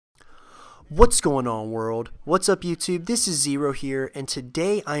What's going on, world? What's up, YouTube? This is Zero here, and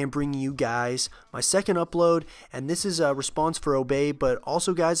today I am bringing you guys my second upload, and this is a response for Obey, but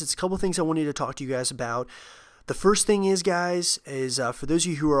also, guys, it's a couple things I wanted to talk to you guys about. The first thing is, guys, for those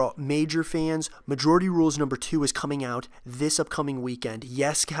of you who are major fans, Majority Rules number 2 is coming out this upcoming weekend.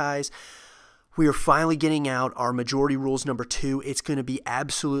 Yes, guys. We are finally getting out our Majority Rules number 2. It's going to be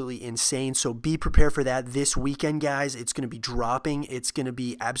absolutely insane, so be prepared for that this weekend, guys. It's going to be dropping. It's going to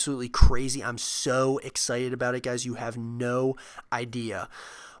be absolutely crazy. I'm so excited about it, guys. You have no idea.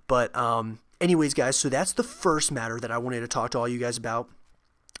 But anyways, guys, so that's the first matter that I wanted to talk to all you guys about.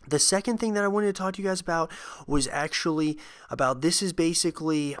 The second thing that I wanted to talk to you guys about was actually about this is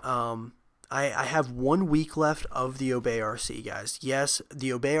basically I have 1 week left of the Obey RC, guys. Yes,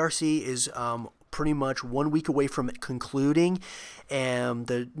 the Obey RC is pretty much 1 week away from it concluding, and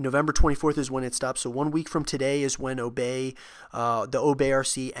the November 24th is when it stops. So 1 week from today is when the Obey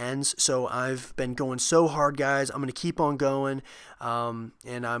RC ends. So I've been going so hard, guys. I'm gonna keep on going,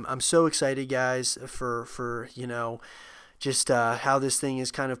 and I'm so excited, guys, for you know, just how this thing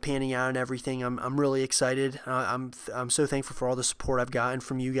is kind of panning out and everything. I'm really excited. I'm so thankful for all the support I've gotten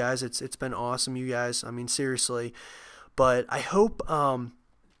from you guys. It's been awesome, you guys. I mean, seriously. But I hope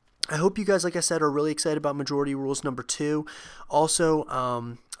you guys, like I said, are really excited about Majority Rules number 2. Also,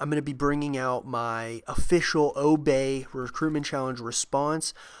 I'm going to be bringing out my official Obey Recruitment Challenge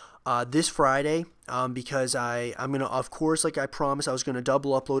response this Friday, because I'm going to, of course, like I promised, I was going to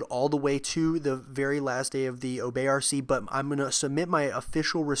double upload all the way to the very last day of the Obey RC, but I'm going to submit my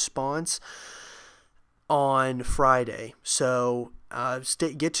official response on Friday. So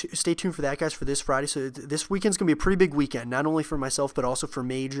stay tuned for that, guys, for this Friday. So this weekend's going to be a pretty big weekend, not only for myself, but also for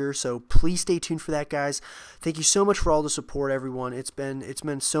Major. So please stay tuned for that, guys. Thank you so much for all the support, everyone. It's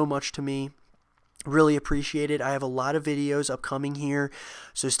meant so much to me. Really appreciate it. I have a lot of videos upcoming here,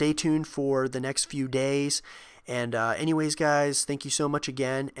 so stay tuned for the next few days. And anyways, guys, thank you so much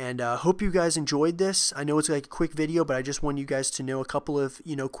again, and hope you guys enjoyed this. I know it's like a quick video, but I just want you guys to know a couple of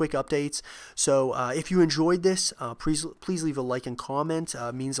quick updates. So if you enjoyed this, please leave a like and comment.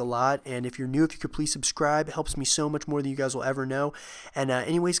 It means a lot. And if you're new, if you could please subscribe, it helps me so much more than you guys will ever know. And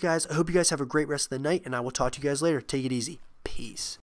anyways, guys, I hope you guys have a great rest of the night, and I will talk to you guys later. Take it easy. Peace.